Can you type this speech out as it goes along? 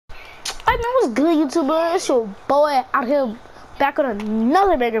Alright man, what's good YouTuber? It's your boy out here back on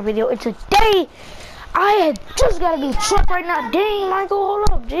another bigger video, and today I had just got a new truck right now. Dang Michael, hold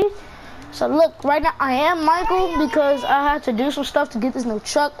up G. So look, right now I am Michael because I had to do some stuff to get this new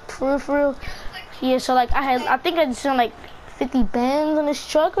truck for real. Yeah, so like I think I just spent like 50 bands on this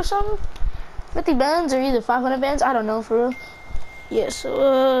truck or something. 50 bands or either 500 bands, I don't know for real. Yeah,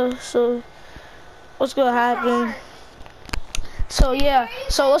 so what's gonna happen? So yeah,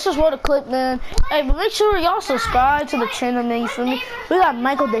 so let's just roll the clip, man. Hey, but make sure y'all subscribe to the channel, man. You feel me? We got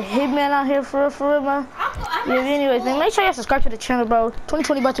Michael the Hitman out here for real, man. Yeah, anyways, man, make sure y'all subscribe to the channel, bro.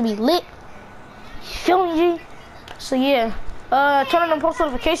 2020 about to be lit. You feel me, G? So yeah, turn on the post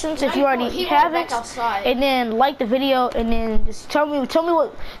notifications if you already haven't, and then like the video, and then just tell me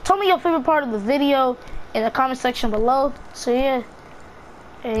your favorite part of the video in the comment section below. So yeah,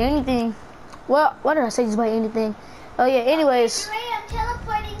 hey, anything. Well, why did I say just about anything? Oh yeah, anyways. I'm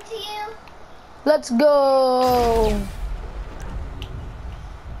teleporting to you. Let's go.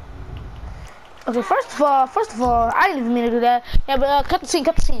 Okay, first of all, I didn't even mean to do that. Yeah, but cut the scene.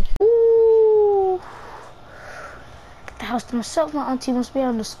 Ooh. Get the house to myself. My auntie must be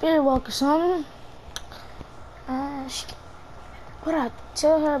on the spirit walk or something. What did I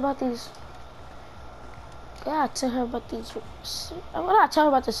tell her about these? What did I tell her about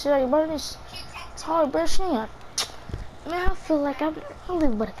the cereal burners? It's hard, bro. She ain't. Man, I feel like I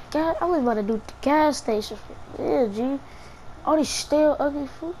live by the dude at the gas station. Yeah, G. All these stale, ugly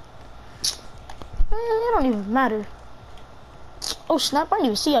food. Man, it don't even matter. Oh snap! I didn't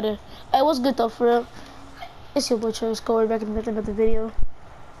even see you there. Hey, what's good though, for real? It's your boy Trails Corey back in with another video.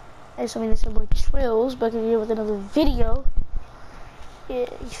 Hey, so it's your boy Trails back in here with another video. Yeah,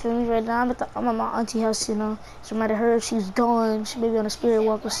 you feel me? Right now, I'm at my auntie house, you know. So no matter her, if she's gone, she may be on a spirit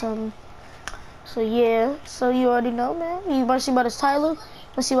walk or something. So yeah, so you already know, man. You want to see about this title?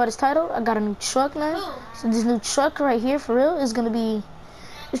 I got a new truck, man. So this new truck right here, for real, is gonna be.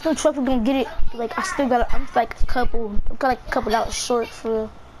 This new truck, we're gonna get it. Like I'm like a couple hours short, for real.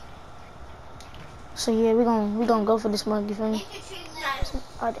 So yeah, we gonna go for this mug, you feel me? So,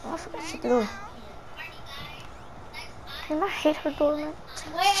 I forgot to shut the door. Man, I hate her door, man.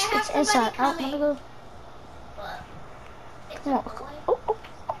 It's inside out, nigga. Come on. Oh.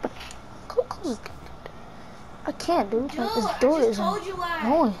 I can't, dude. Like, this door is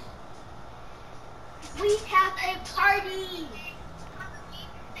annoying. We have a party.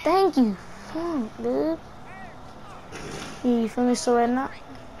 Thank you. Dude. Yeah, you feel me? So right now.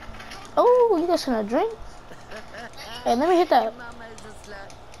 Oh, you guys gonna drink? Hey, let me hit that.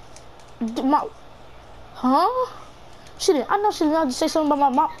 Huh? She didn't. I know she didn't just say something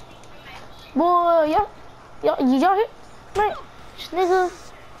about my mom. Boy, y'all here? Man, nigga.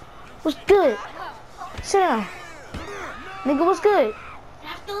 What's good? Sit down. Nigga, what's good?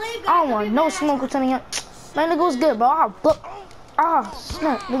 I don't want no smoke with any. Man, nigga, what's good, bro?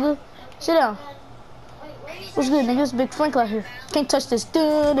 Snap, nigga. Sit down. What's good, nigga? It's Big Frank out here. Can't touch this.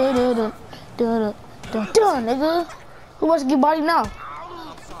 Dun, nigga. Who wants to get body now?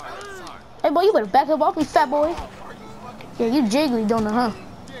 Hey, boy, you better back up off me, fat boy. Yeah, you jiggly, don't know, huh?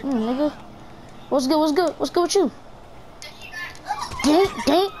 Nigga. What's good with you?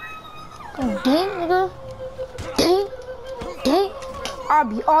 Dang. Oh, dang, nigga. Dang. I'll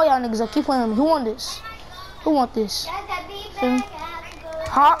be all y'all niggas. I keep playing with me. Who want this?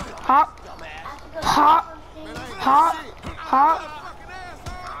 Hop.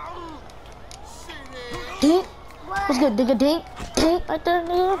 Ding. What's good, nigga? Ding. Right there,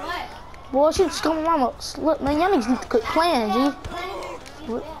 nigga. Boy, she just coming mama. Look, man, y'all niggas need to quit playing, G.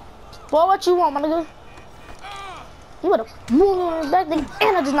 Boy, what you want, my nigga? You better move on his back, nigga.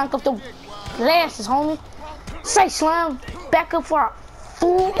 And I just knocked off your glasses, homie. Say, Slime, back up for our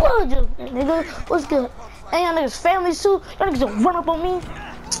food. Nigga, what's good? And y'all niggas families too. Y'all niggas don't run up on me.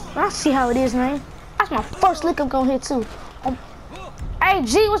 I see how it is, man. That's my first lick I'm gonna hit too. Hey,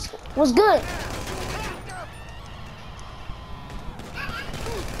 G, what's good?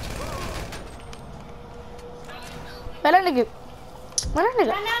 Man, that nigga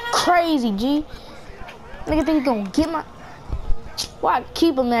crazy, G. Nigga think he gonna get my. Why I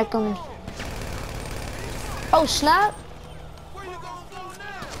keep him back on me? Oh snap!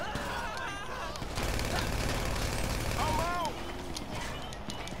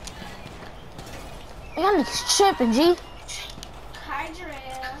 Y'all niggas tripping, G.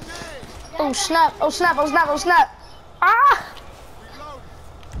 Oh snap! Ah!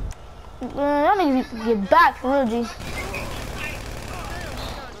 Man, y'all niggas need to get back for real, G.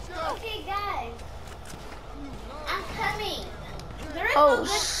 Okay, guys. I'm coming. Oh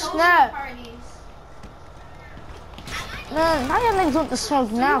snap! Man, how y'all niggas want to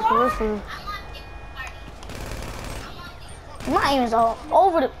smoke now for real, for real? My aim is all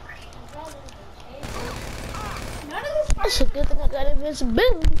over the... That's a good thing I got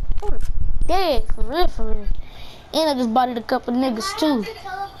invincibility. Yeah, for real, for real. And I just bodied a couple niggas too.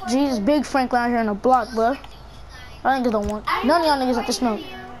 Jesus, big Franklin out here on the block, bro. I niggas don't want none of y'all niggas have to smoke.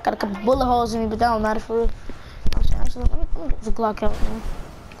 Got a couple bullet holes in me, but that don't matter for real. Actually, let me get the Glock out, man.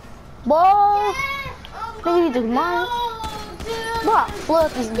 Boy, nigga need to mine. Boy,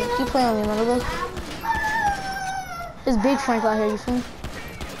 fuck this nigga. Keep playing with me, man. Look. This big Frank out here, you feel me?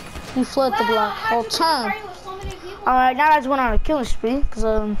 He flooded the block all time. Alright, now I just went on a killing spree, cause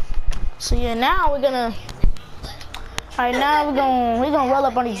so yeah, now we're gonna. Alright, now we're gonna roll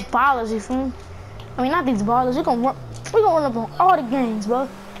up on these ballers, you feel me? I mean, not these ballers. We're gonna run up on all the gangs, bro.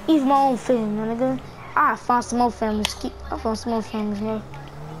 Even my own family, man, nigga. I found some more families. I found some more families, bro.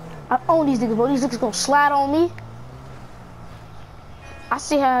 I own these niggas, bro. These niggas gonna slide on me. I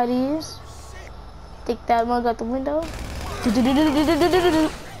see how it is. Take that mug out the window.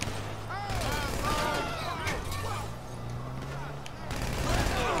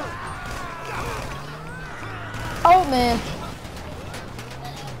 Oh man.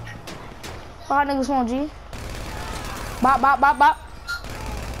 Alright, niggas on G. Bop, bop, bop, bop.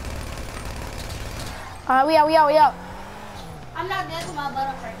 Alright, we out. I'm not good with my butt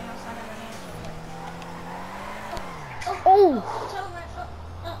up right now, so I Oh.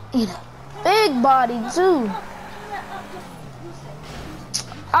 Eat a big body too.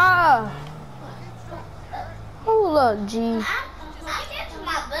 Ah. Hold up, G. I get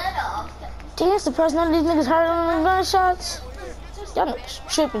my butt off. Damn, surprised none of these niggas heard on the gunshots. Y'all niggas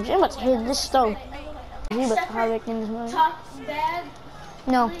tripping. I'm about to hit this stove. You about to hide in this money. Talk bad.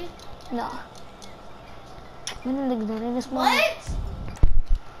 No. No. When the niggas doing in this money? What?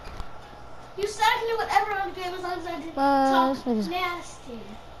 You said I can do whatever on the game as long as I did talk nasty.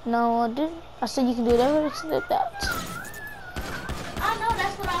 No, I didn't. I said you can do whatever except that. I know,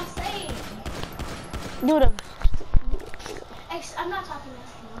 that's what I'm saying. Do whatever. I'm not talking nasty.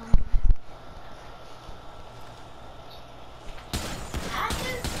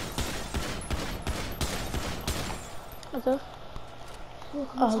 Okay.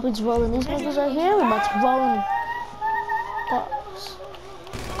 We just rolling these niggas right here. We're about to roll them. Box.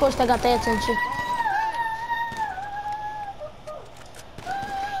 Of course, they got their attention.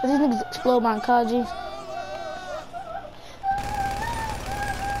 These niggas explode my Kaji.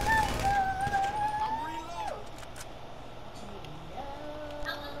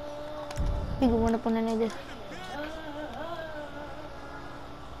 You can run up on that nigga.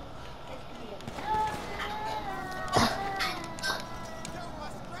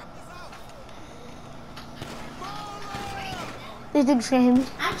 These niggas can't hit me.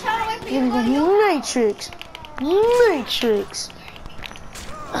 I'm trying to wait for you. Matrix.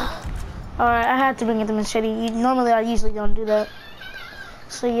 Alright, I had to bring in the machete. Normally, I usually don't do that.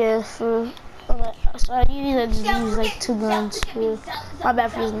 So yeah, so I usually just use like 2 guns. Yeah. My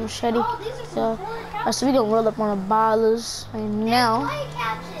bad for using the machete. So we gonna roll up on the ballers right now.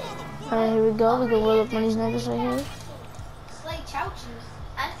 Alright, here we go. We gonna roll up on these niggas right here.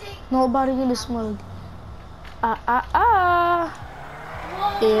 Nobody in the smoke.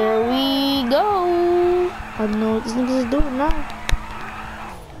 Here we go. I don't know what this niggas is doing now.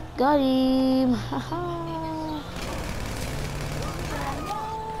 Got him.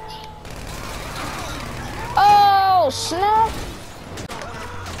 Oh snap!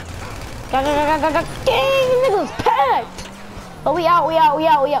 Gang, niggas packed. Oh, we out.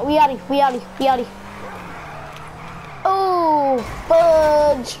 Oh,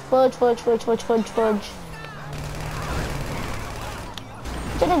 fudge. What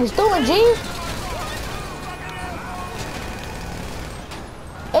the niggas doing, G?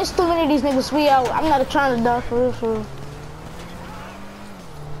 It's too many of these niggas. We out. I'm not trying to die for real.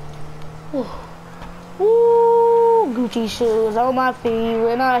 Ooh, Gucci shoes on my feet.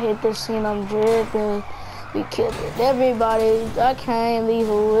 When I hit the scene, I'm dripping. We killed everybody. I can't leave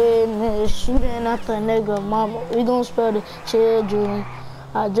a witness. Shooting at the nigga mama. We gon' spare the children.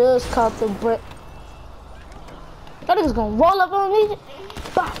 I just caught the breath. That nigga's gonna roll up on me.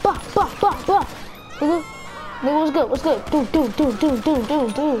 Bah. Nigga, what's good? Do.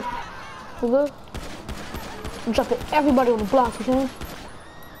 We good? I'm dropping everybody on the block, you feel me?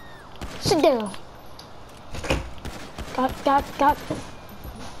 Sit down. Got.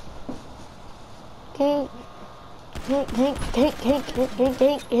 King.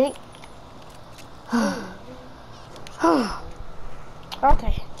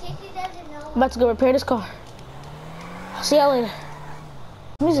 Okay. I'm about to go repair this car. See y'all later.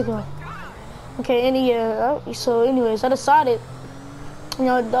 Music going. Okay, so anyways, I decided, you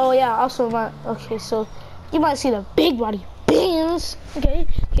know, oh yeah, also okay, so you might see the big body Benz. Okay,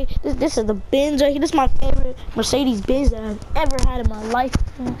 this is the Benz right here. This is my favorite Mercedes Benz that I've ever had in my life.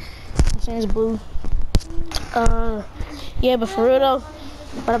 I'm saying it's blue. Yeah, but for real though,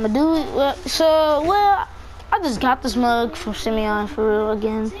 what I'm gonna do, I just got this mug from Simeon for real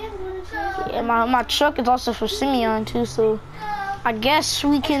again. Yeah, my truck is also for Simeon too, so I guess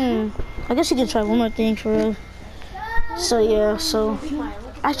we can try one more thing for real. So yeah,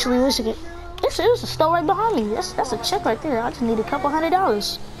 actually, wait a second. There's a store right behind me. That's a check right there. I just need a couple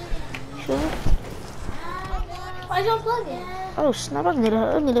 $100. Sure. Why'd you unplug it? Oh snap! I need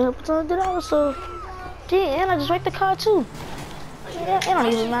a couple $100. So, gee, and I just wrecked the car too. Yeah, it don't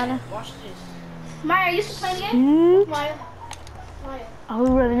even matter. Watch this. Maya, you still playing the game? Maya. Oh,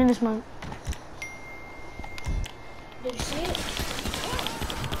 we're running in this month. Did you see it?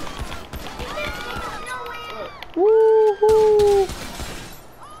 Woohoo!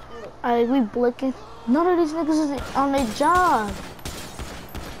 Alright, we blicking. None of these niggas is on their job.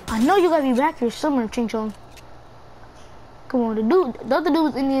 I know you gotta be back here somewhere, Ching Chong. Come on, the other dude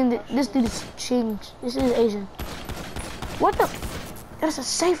was Indian. This dude is Ching. This is Asian. What the? There's a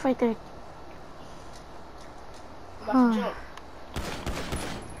safe right there. Huh.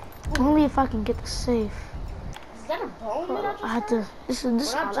 Only if I can get the safe. Is that a bone that I just I had to. This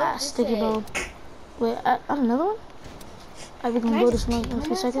is my last sticky bone. Wait, I another one? Alright, we can blow this one in a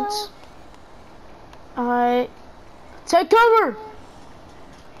few seconds. Alright. Take cover!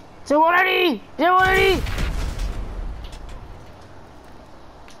 180! 180!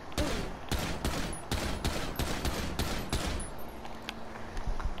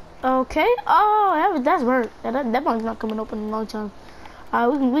 Okay. Oh, that's work. That one's not coming open in a long time.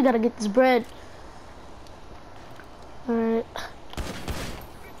 We gotta get this bread. Alright.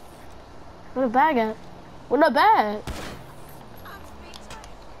 Where the bag at? Where the bag?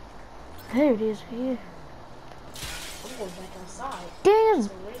 There it is, right here. I'm going back outside. Damn!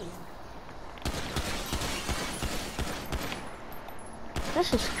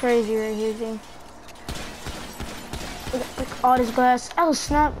 This is crazy right here, G. Like all this glass. Oh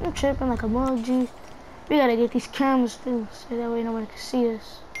snap! I'm tripping like a mug, G. We gotta get these cameras too, so that way nobody can see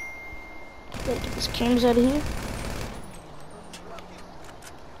us. Gotta get these cameras out of here.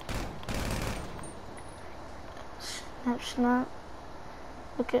 Snap.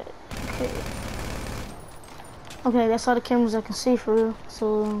 Okay. Okay, that's all the cameras I can see for real.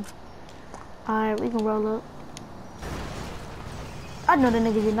 So, alright, we can roll up. I know the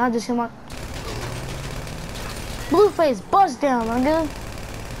nigga did not just hit my Blueface bust down, my nigga.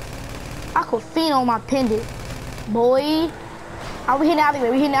 Aquafina on my pendant, boy. Are we hitting the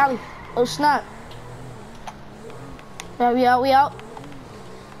alleyway? We hitting the alley. Oh snap! Yeah, we out.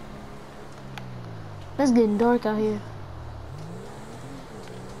 It's getting dark out here.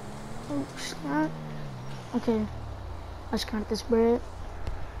 Oh snap! Okay, let's count this bread.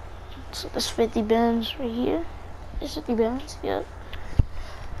 So there's 50 bins right here. There's 50 bins. Yep.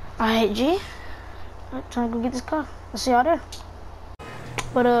 Alright, G. I'm trying to go get this car. I'll see y'all there.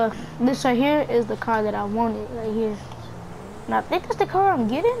 But this right here is the car that I wanted right here. And I think that's the car I'm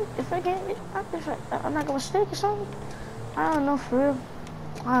getting. If I'm not gonna mistake or something. I don't know for real.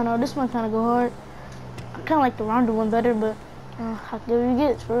 I don't know. This one kind of go hard. I kind of like the rounder one better, but how good you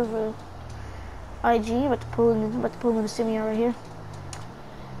get for real. Alright, G. About to pull in the Simeon right here.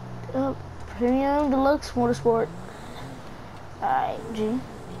 Premium Deluxe Motorsport. Alright, G.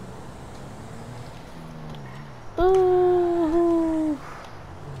 Ooh.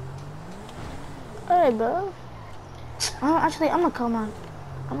 Alright, bro. Actually, I'm gonna call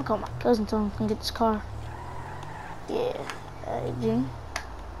my cousin to him and get this car. Yeah. Alright, G.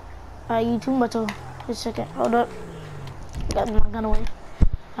 Alright, you too, but just a second. Hold up. Got my gun away.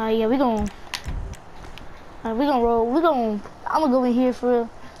 Alright, yeah, we gonna roll. I'm gonna go in here for real.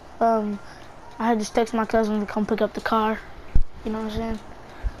 I had to text my cousin to come pick up the car. You know what I'm saying?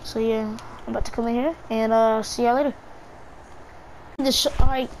 So yeah, I'm about to come in here and see y'all later.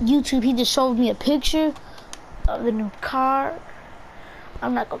 Alright, YouTube, he just showed me a picture of the new car.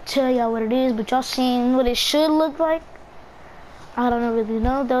 I'm not gonna tell y'all what it is, but y'all seen what it should look like. I don't really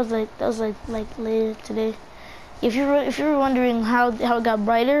know. That was like later today. If you were wondering how it got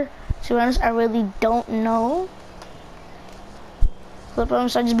brighter, to be honest, I really don't know. But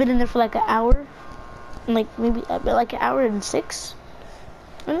I've just been in there for like an hour, and like maybe like an hour and 6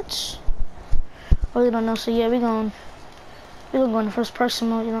 minutes. I really don't know. So yeah, we're gonna go in the first person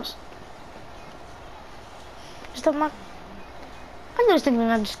mode, you know. I just think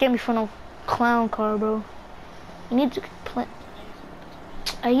not just get me for no clown car, bro. You need to play.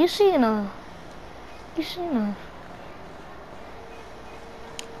 You see in You seen her?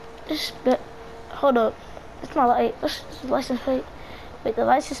 This hold up. It's my license plate. Wait, the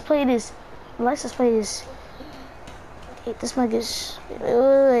license plate is. Wait, this mug is.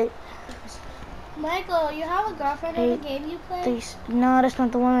 Wait. Michael, you have a girlfriend in the game you play? No, that's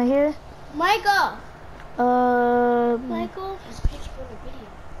not the one right here. Michael. Michael.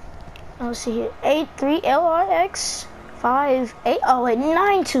 Let's see here. 83LRX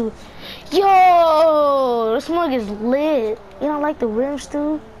 580892. Yo, this mug is lit. You don't like the rims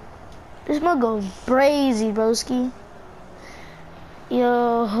too? This mug goes crazy, broski.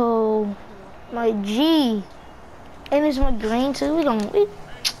 Yo, my G. And this mug green too.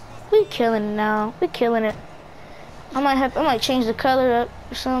 We killing it now. We killing it. I might change the color up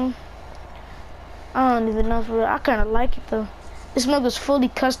or something. I don't even know for real. I kind of like it though. This mug was fully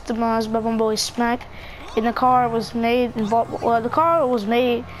customized by my boy Smack, and the car was made and bought. Well, the car was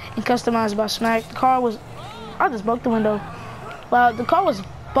made and customized by Smack. The car was. I just broke the window. Well, the car was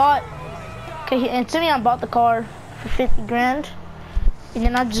bought. Okay, and Simeon bought the car for 50 grand, and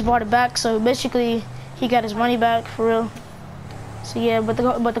then I just bought it back. So basically, he got his money back for real. So yeah, but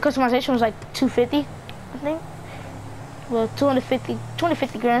the customization was like 250, I think. Well, 250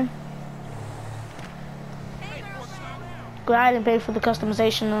 grand. I didn't pay for the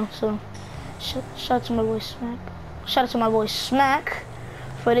customization though, so shout out to my boy Smack. Shout out to my boy Smack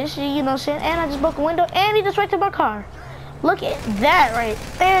for this, you know what I'm saying? And I just broke a window and he just wrecked my car. Look at that right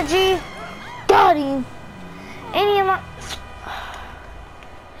there, G. Got him. Any of my...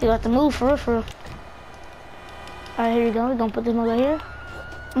 You got to move for real. Alright, here we go. We're gonna put this mug right here.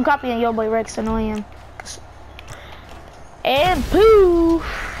 I'm copying your boy Rex, I know I am. And poof.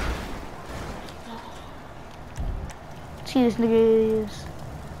 See this nigga is.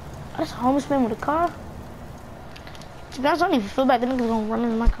 That's a homeless man with a car. To be honest, I don't even feel bad. The nigga's gonna run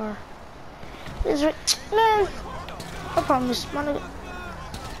into my car. This right, man. I promise, my nigga.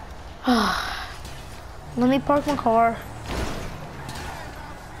 Let me park my car.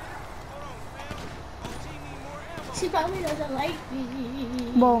 She probably doesn't like me.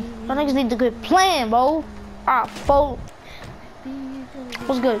 Bro, y'all niggas need to quit playing, bro. Ah, bro.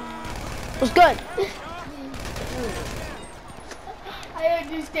 What's good? What's good? I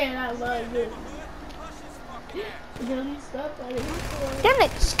understand, I love you. Y'all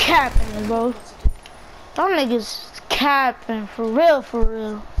niggas capping, bro. Y'all niggas capping, for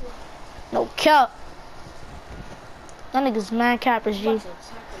real. No cap. Y'all niggas mad cappers, G.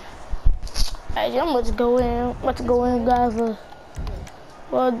 Hey, I'm about to go in, guys.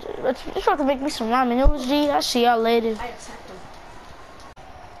 Well, just try to make me some ramen noodles, G. I'll see y'all later.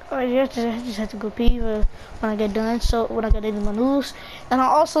 Alright, I just have to go pee when I get done. So when I get into my noodles, and I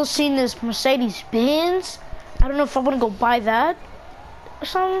also seen this Mercedes Benz. I don't know if I want to go buy that or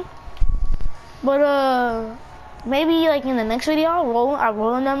something, but maybe like in the next video I'll roll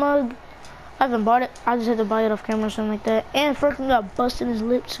in that mug. I haven't bought it. I just had to buy it off camera or something like that. And Franklin got busted in his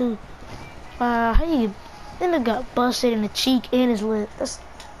lip too. Wow, how you? Then it got busted in the cheek and his lip. That's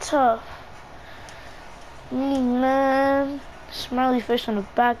tough. Man. Smiley fish on the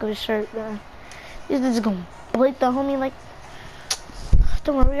back of his shirt, man. This is gonna blake the homie like.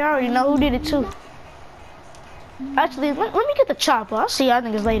 Don't worry, I already know who did it too. Actually, let me get the chopper. I'll see y'all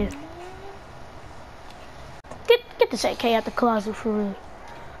niggas later. Get this AK out the closet for real.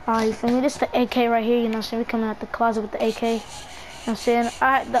 Alright, you feel me? This is the AK right here, you know what I'm saying? We coming out the closet with the AK. You know what I'm saying?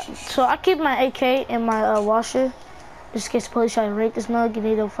 So I keep my AK in my washer. Just in case the police try to rape this mug and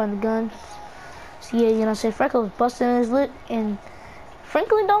they don't find the gun. So yeah, you know what I'm saying? Franklin was busting in his lip and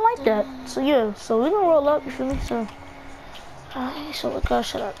Franklin don't like that. So yeah, so we gonna roll up, you feel me? So alright, so look,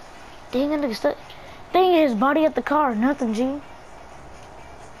 shut up. Dang, that nigga stuck. Dang, his body at the car, nothing, G.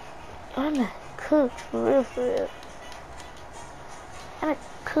 I'm not cooked, for real. I'm not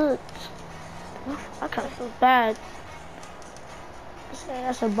cooked. I kinda feel bad.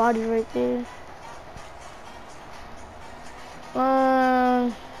 That's her body right there.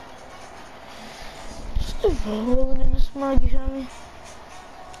 Just rolling in this mug, you feel me?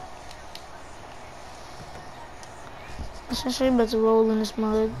 Essentially, about to roll in this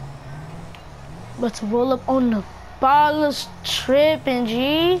mug. About to roll up on the ballers tripping,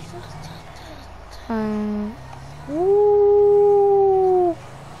 G. Woo.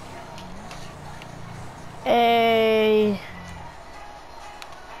 Hey.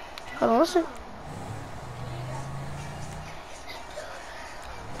 Hold on, listen.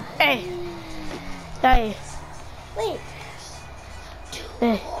 Hey. Hey. Wait.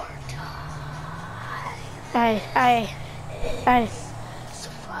 Hey. Hey.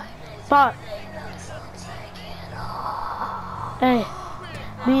 But. Hey.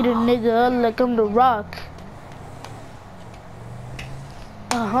 Beat a nigga up like I'm the Rock.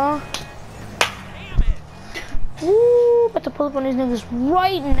 Woo, about to pull up on these niggas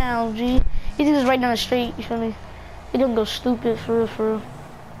right now, G. These niggas right down the street, you feel me? They gonna go stupid, for real, for real.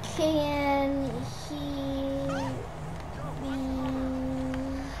 Can he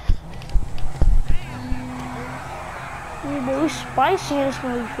Yeah, but we spicy in this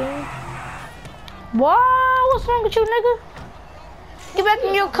one, you feel me? Wow, what's wrong with you, nigga? Get back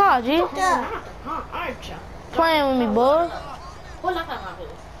in your car, G. Playing with me, boy.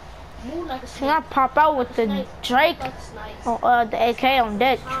 Can I pop out with the Drake? Oh, the AK on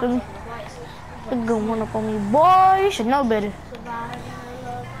deck, you feel me? They gonna run up on me, boy. You should know better.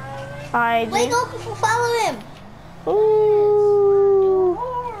 Alright, G. wait, go follow him. Ooh.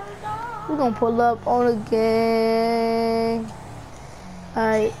 We gonna pull up on the gang.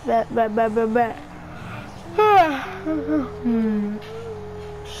 Alright, back.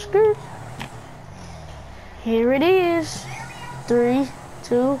 Skirt. Here it is. 3,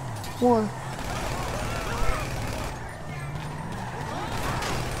 2, 1.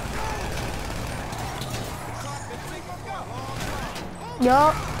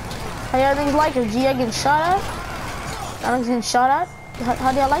 Yup. How y'all niggas like it? G, I getting shot at? Y'all niggas getting shot at?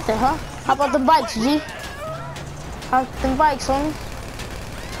 How do y'all like that, huh? How about the bikes, G? How about them bikes, homie?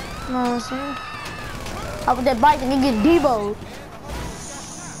 You know what I'm saying? How about that bike and you get Debo'd?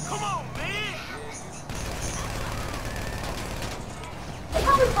 Come on, man. They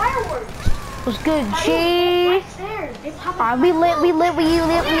call me fireworks. What's good, G? Right there. They pop Alright, we lit, we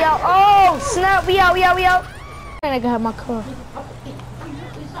out. Oh, snap, we out. And I can have my car.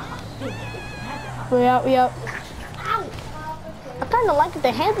 We out. I kinda like it,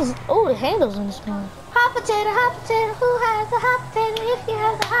 the handles, the handles in this one. hot potato, who has a hot potato? If you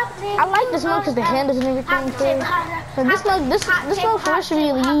have a hot potato. I like this one because the handles and everything too. And this mug for us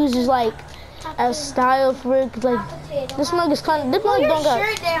really uses like as style for it, cause like this mug is kind of this mug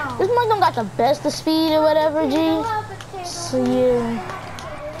don't got the best of speed or whatever, G. So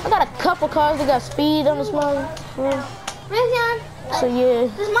yeah, I got a couple cars that got speed on this mug. So yeah,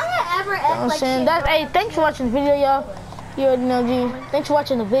 Does mine ever act I'm like saying that. Hey, thanks for watching the video, y'all. You already know, G. Thanks for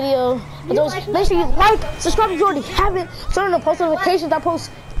watching the video. Make sure you like, subscribe if you already haven't. Turn on the post notifications. I post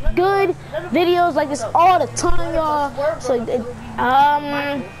good videos like this all the time, y'all. So,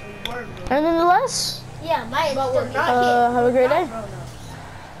 nonetheless, Yeah, mine is have a great day.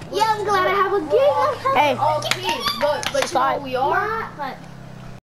 Yeah, I'm glad I have a game. Hey, But you know what we are? Not, but